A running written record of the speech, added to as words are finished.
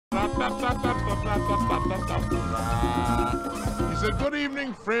said, good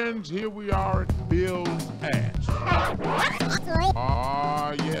evening, friends. Here we are at Bill's Ash.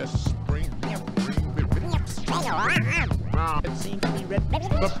 Ah, yes, spring. Now, It seems to be red.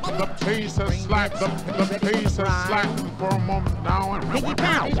 the pace has slacked. The pace has slackened for a moment now, and Piggy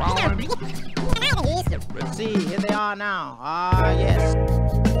pound. Let's see, here they are now. Ah, yes.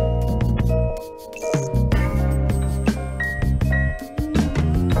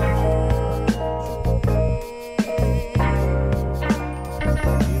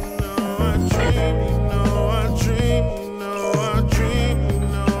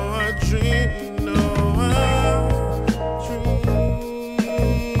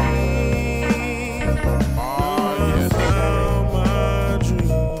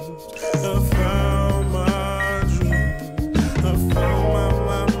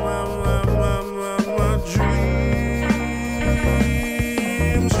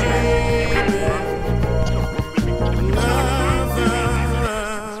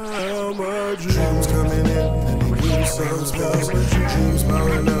 Dreams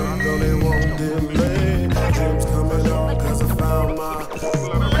piling up, though they won't delay. Dreams coming on, cause I found my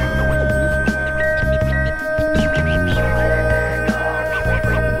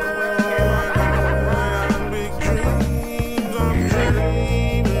big dreams, I'm dreaming.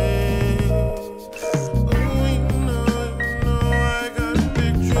 Oh, you know I got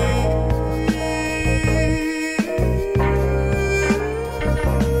big dreams.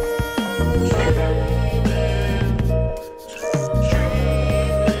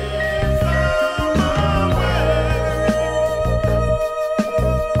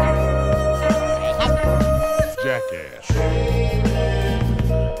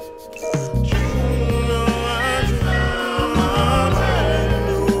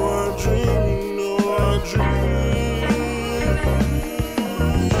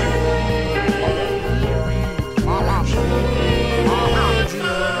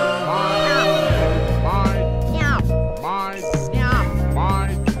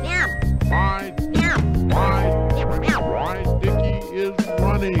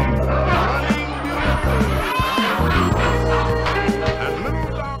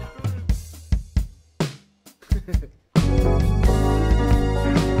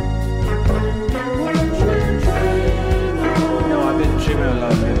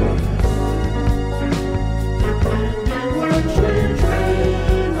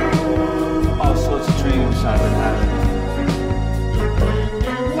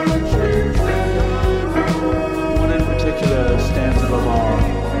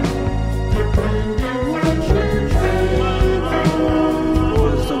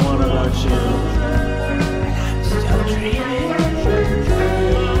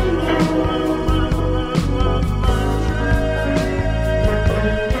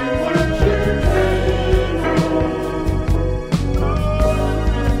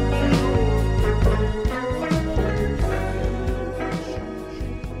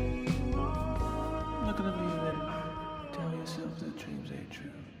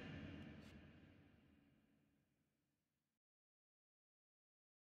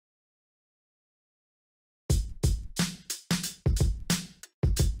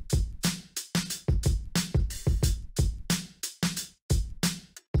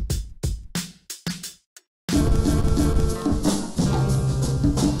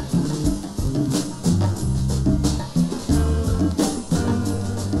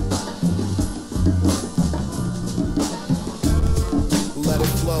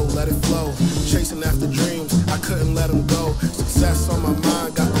 Let it flow, chasing after dreams, I couldn't let them go. Success on my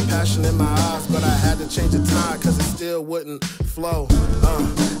mind, got the passion in my eyes, but I had to change the tide, cause it still wouldn't flow.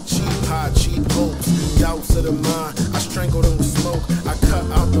 Cheap high, cheap hopes, doubts of the mind, I strangle them with smoke. I cut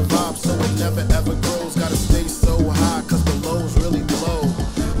out the vibe so it never ever grows. Gotta stay so high, cause the lows really blow.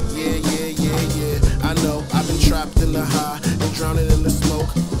 Yeah, I know, I've been trapped in the high, and drowning in the smoke.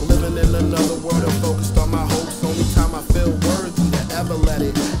 Living in another world and focused on my hopes. Only time I feel worthy to ever let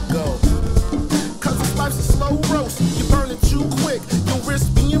it go. Cause this life's a slow roast, you burn it too quick, you'll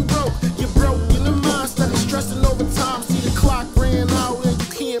risk being broke. You're broke in the mind, steady stressing over time. See the clock ran out and you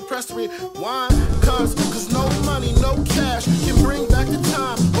can't press rewind. Cause no money, no cash can bring back the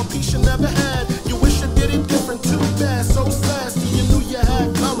time or peace you never had. You wish you did it different, too bad, so sad. See, you knew you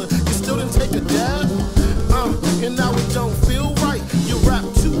had color, you still didn't take a dab. And now it don't feel right, you rap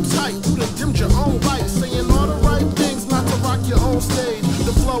too tight, you done dimmed your own light, saying all the right things not to rock your own stage.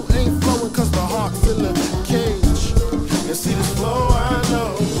 The flow ain't flowing cause the heart's in the cage. And see this flow I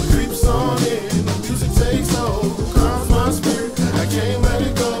know, creeps on in, the music takes hold, calms my spirit, I can't let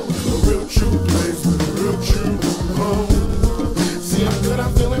it go. A real true place with a real true home. See I'm good,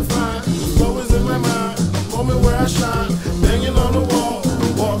 I'm feeling fine, the flow is in my mind, the moment where I shine, banging on the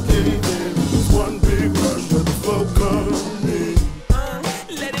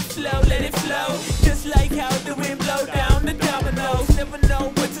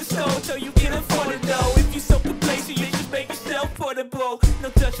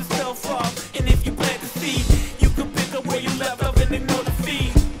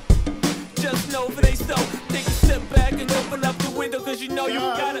you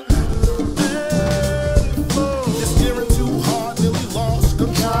got it. Just steering too hard, nearly lost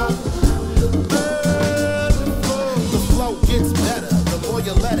control. The flow gets better, the more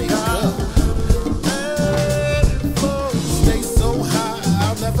you let it go. Stay so high,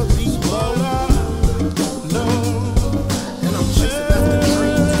 I'll never be low. No, and I'm chasing after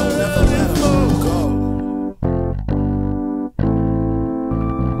dreams, don't never let them go.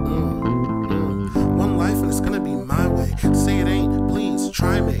 One life and it's gonna be my way. Say it ain't, please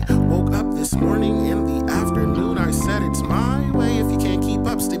try me. Woke up this morning in the afternoon, I said it's my way. If you can't keep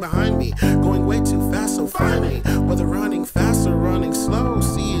up, stay behind me. Going way too fast, so find me. Whether running fast or running slow,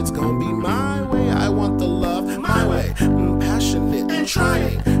 see it's gonna be my way. I want the love my way. Passionate and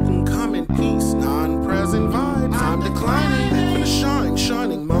trying, and come in peace, non-present vibes. I'm declining, gonna shine,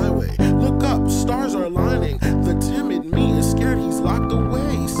 shining my way. Look up, stars are aligning. The timid me is scared, he's locked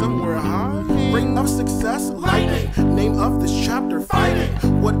away somewhere high. Ring of success, lightning. Name of this chapter,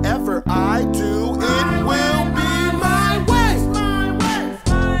 fighting. Whatever I do, it will be my way.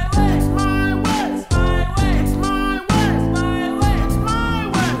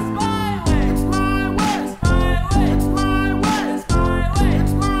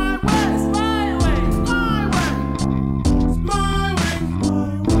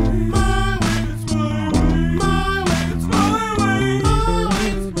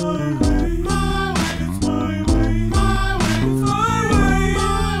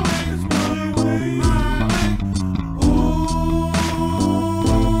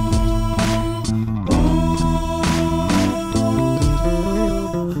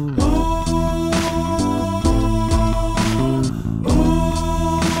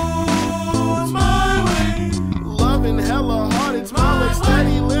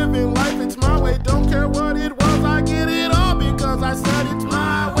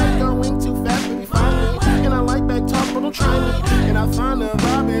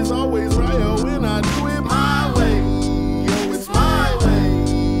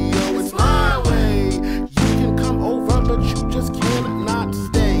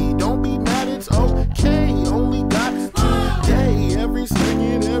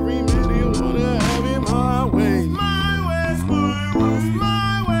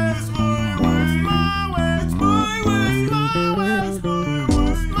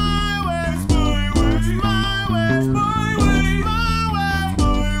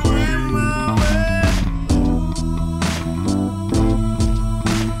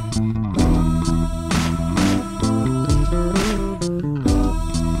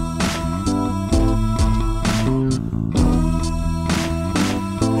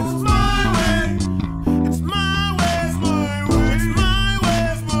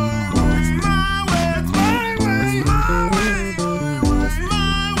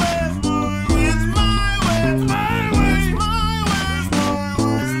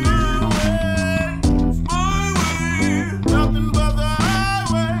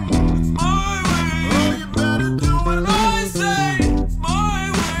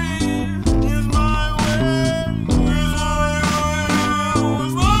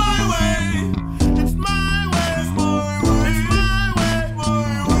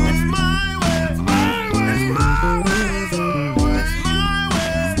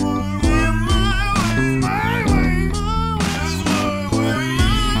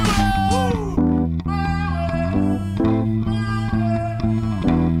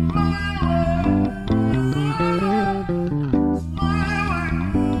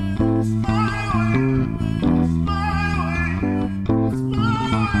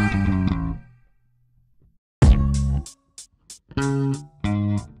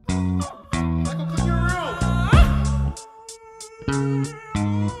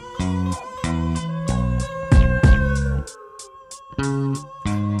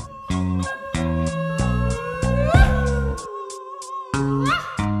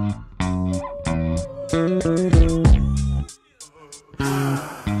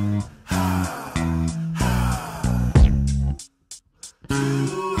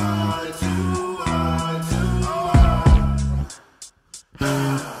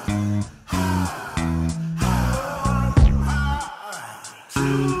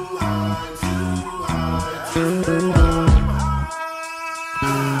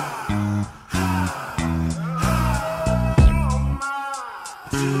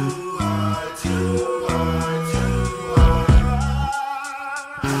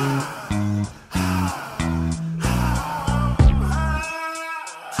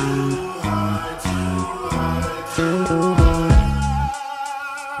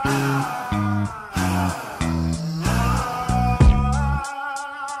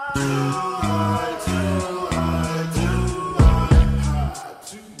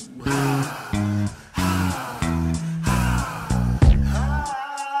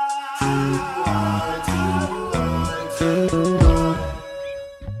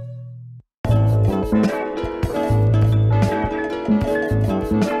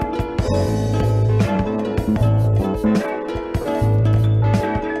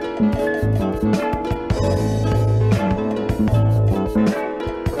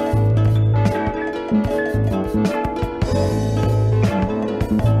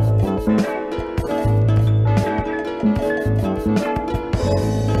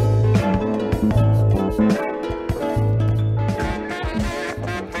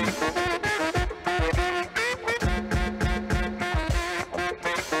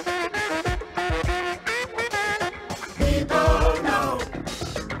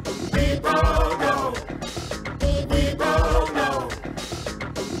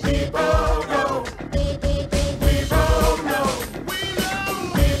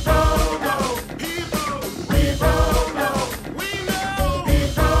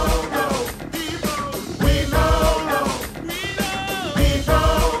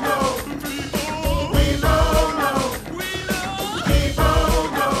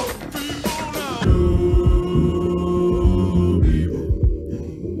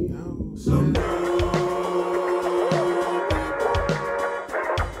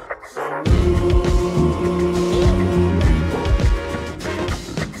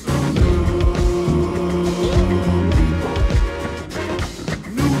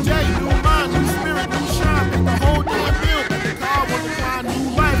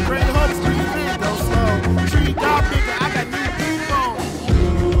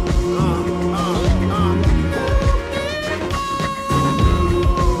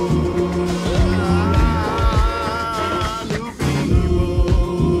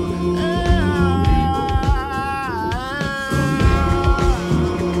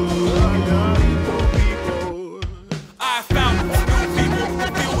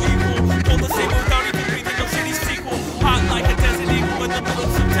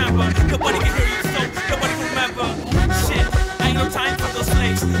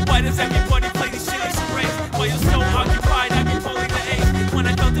 Why does everybody